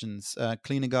margins,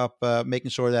 cleaning up, making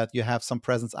sure that you have some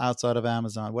presence outside of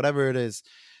Amazon, whatever it is.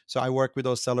 So I work with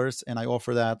those sellers and I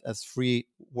offer that as free,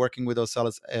 working with those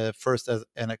sellers first as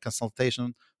in a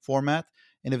consultation format.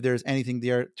 And if there's anything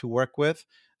there to work with,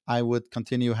 I would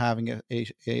continue having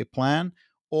a plan.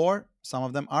 Or some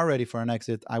of them are ready for an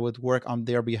exit. I would work on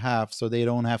their behalf so they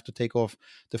don't have to take off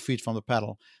the feet from the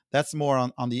pedal. That's more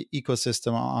on the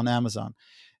ecosystem on Amazon.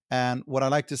 And what I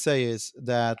like to say is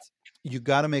that you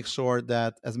got to make sure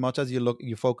that as much as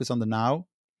you focus on the now,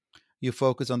 you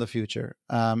focus on the future.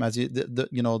 As you,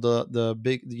 the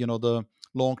big, the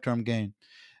long term gain.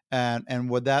 And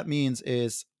what that means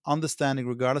is understanding,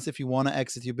 regardless if you want to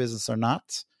exit your business or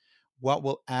not, what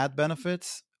will add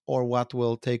benefits or what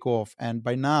will take off. And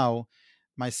by now,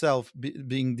 myself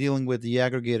being dealing with the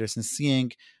aggregators and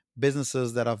seeing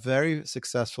businesses that are very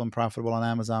successful and profitable on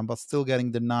Amazon, but still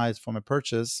getting denied from a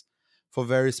purchase for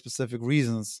very specific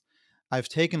reasons. I've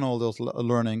taken all those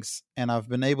learnings and I've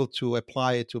been able to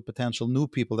apply it to potential new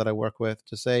people that I work with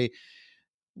to say,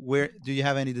 where do you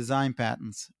have any design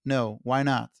patents? No. Why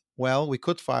not? Well, we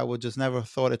could file, we just never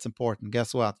thought it's important.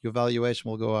 Guess what? Your valuation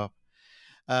will go up.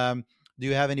 Um, do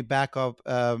you have any backup?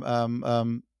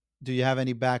 Do you have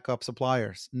any backup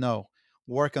suppliers? No.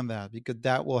 Work on that because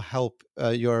that will help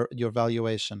your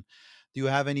valuation. Do you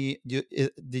have any?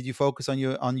 Did you focus on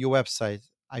your website?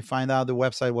 I find out the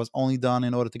website was only done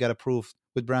in order to get approved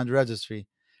with brand registry.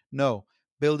 No.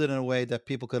 Build it in a way that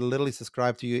people could literally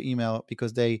subscribe to your email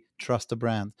because they trust the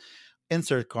brand.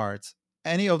 Insert cards.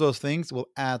 Any of those things will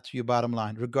add to your bottom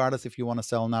line, regardless if you want to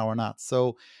sell now or not.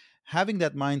 So having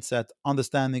that mindset,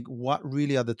 understanding what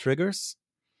really are the triggers,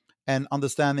 and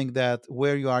understanding that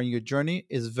where you are in your journey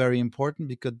is very important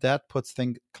because that puts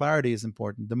things, clarity is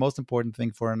important. The most important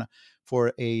thing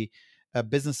for a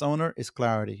business owner is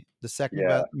clarity. The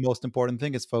second most important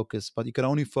thing is focus, but you can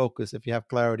only focus if you have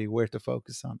clarity where to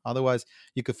focus on. Otherwise,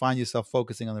 you could find yourself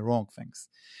focusing on the wrong things.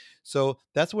 So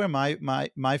that's where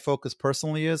my focus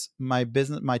personally is. My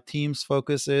team's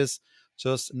focus is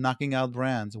just knocking out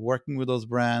brands, working with those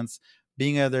brands,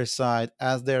 being at their side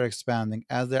as they're expanding,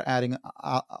 as they're adding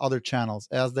other channels,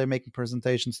 as they're making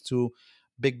presentations to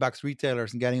big box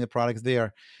retailers and getting the products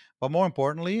there. But more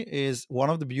importantly is one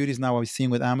of the beauties now we're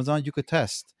seeing with Amazon, you could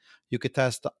test. You could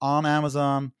test on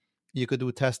Amazon. You could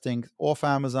do testing off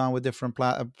Amazon with different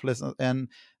places. And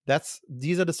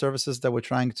these are the services that we're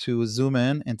trying to zoom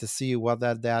in and to see what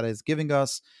that data is giving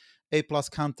us. A+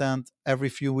 content every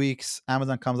few weeks.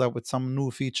 Amazon comes up with some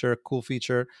new feature, cool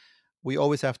feature. We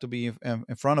always have to be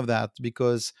in front of that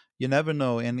because you never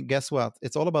know. And guess what?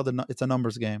 It's all about it's a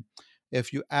numbers game.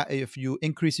 If you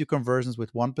increase your conversions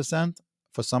with 1%,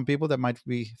 for some people that might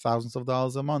be thousands of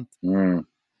dollars a month.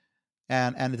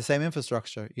 And the same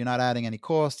infrastructure. You're not adding any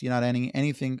cost. You're not adding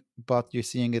anything, but you're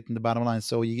seeing it in the bottom line.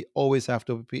 So you always have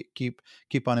to keep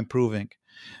on improving.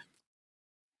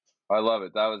 I love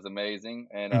it. That was amazing.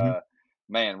 And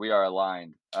man, we are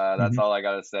aligned. That's all I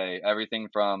got to say. Everything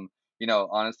from,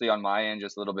 honestly, on my end,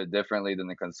 just a little bit differently than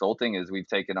the consulting is we've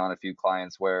taken on a few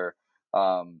clients where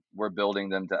we're building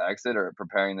them to exit or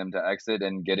preparing them to exit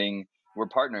and we're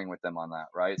partnering with them on that,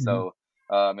 right? So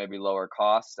maybe lower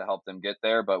costs to help them get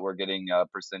there, but we're getting a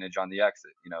percentage on the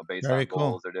exit, based Very on cool.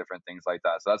 goals or different things like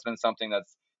that. So that's been something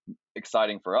that's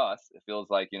exciting for us. It feels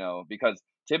like, because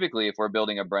typically if we're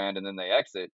building a brand and then they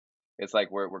exit, it's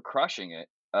like we're crushing it,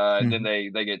 and then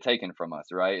they get taken from us,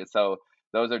 right? And so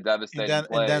those are devastating and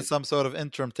plays. then some sort of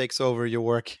interim takes over your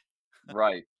work.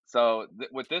 Right. So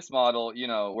with this model,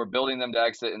 we're building them to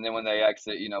exit, and then when they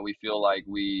exit, we feel like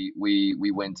we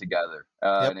win together,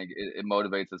 and it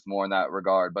motivates us more in that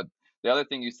regard. But the other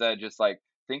thing you said, just like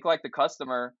think like the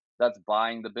customer that's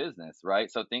buying the business,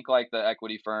 right? So think like the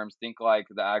equity firms, think like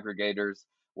the aggregators.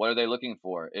 What are they looking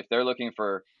for? If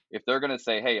they're going to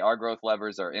say, hey, our growth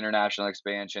levers are international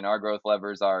expansion, our growth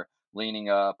levers are leaning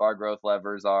up, our growth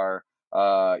levers are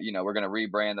we're going to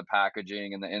rebrand the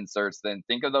packaging and the inserts, then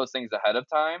think of those things ahead of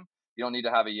time. You don't need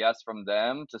to have a yes from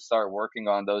them to start working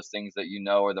on those things that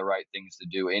are the right things to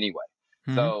do anyway.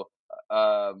 So,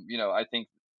 I think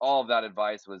all of that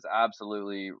advice was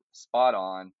absolutely spot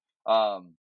on.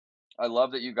 I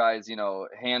love that you guys,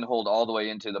 handhold all the way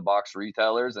into the box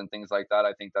retailers and things like that.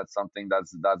 I think that's something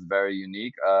that's very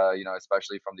unique,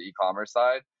 especially from the e-commerce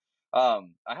side. I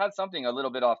had something a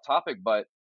little bit off topic, but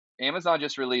Amazon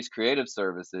just released creative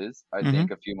services, I think,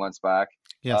 a few months back.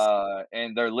 Yes.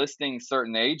 And they're listing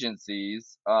certain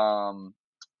agencies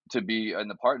to be in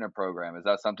the partner program. Is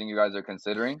that something you guys are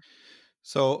considering?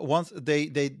 So once they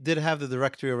did have the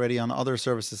directory already on other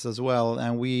services as well,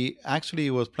 and we actually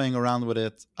was playing around with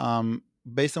it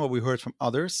based on what we heard from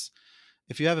others.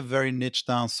 If you have a very niche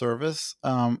down service,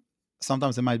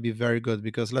 sometimes it might be very good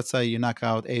because let's say you knock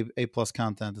out A+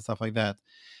 content and stuff like that.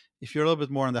 If you're a little bit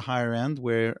more on the higher end,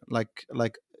 where like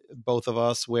both of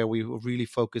us, where we really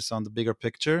focus on the bigger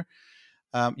picture,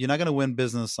 you're not going to win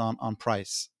business on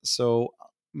price. So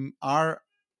our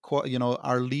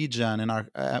lead gen and our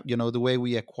the way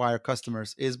we acquire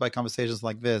customers is by conversations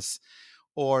like this,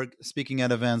 or speaking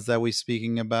at events that we're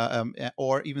speaking about,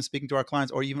 or even speaking to our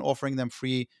clients, or even offering them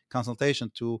free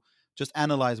consultation to just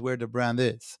analyze where the brand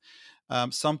is.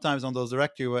 Sometimes on those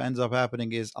directory, what ends up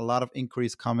happening is a lot of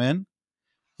inquiries come in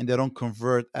and they don't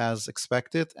convert as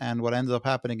expected. And what ends up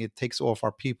happening, it takes off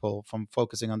our people from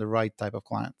focusing on the right type of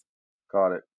client.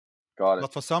 Got it. Got it.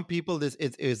 But for some people, this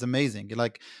is amazing.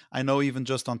 Like I know even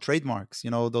just on trademarks,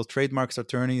 those trademarks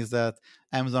attorneys that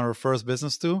Amazon refers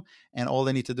business to, and all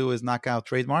they need to do is knock out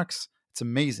trademarks. It's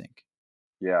amazing.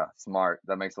 Yeah, smart.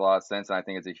 That makes a lot of sense, and I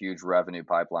think it's a huge revenue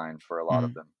pipeline for a lot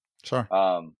of them. Sure.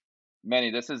 Manny,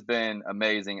 this has been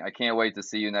amazing. I can't wait to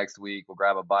see you next week. We'll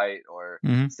grab a bite or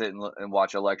sit and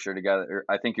watch a lecture together.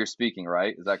 I think you're speaking,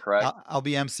 right? Is that correct? I'll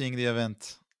be emceeing the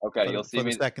event. Okay, you'll see me for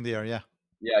the second year. Yeah.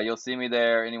 Yeah, you'll see me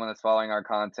there. Anyone that's following our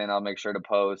content, I'll make sure to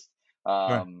post.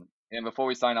 Sure. And before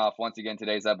we sign off, once again,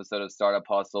 today's episode of Startup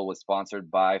Hustle was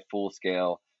sponsored by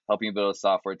Fullscale, helping you build a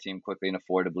software team quickly and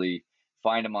affordably.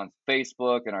 Find them on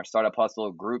Facebook and our Startup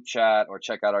Hustle group chat, or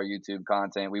check out our YouTube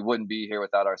content. We wouldn't be here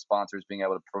without our sponsors being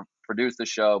able to produce the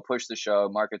show, push the show,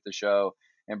 market the show,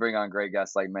 and bring on great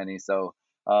guests like Manny. So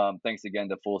thanks again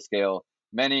to Fullscale.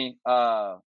 Manny,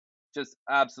 just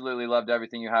absolutely loved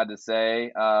everything you had to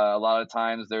say. A lot of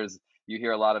times you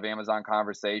hear a lot of Amazon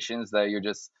conversations that you're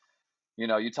just,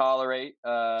 you tolerate,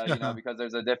 because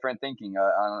there's a different thinking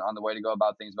on the way to go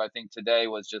about things. But I think today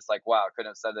was just like, wow, I couldn't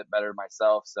have said it better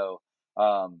myself. So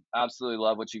absolutely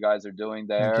love what you guys are doing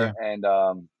there, and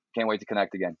can't wait to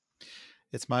connect again.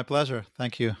 It's my pleasure.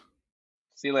 Thank you.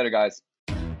 See you later, guys.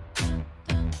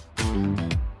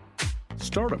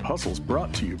 Startup Hustle is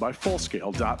brought to you by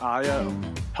Fullscale.io,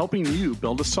 helping you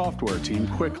build a software team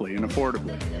quickly and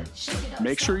affordably.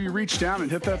 Make sure you reach down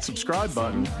and hit that subscribe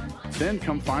button, then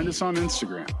come find us on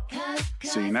Instagram.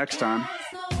 See you next time.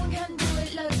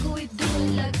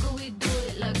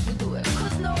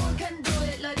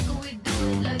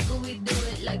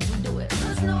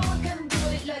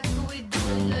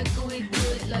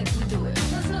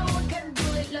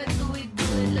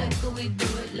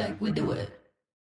 We do it.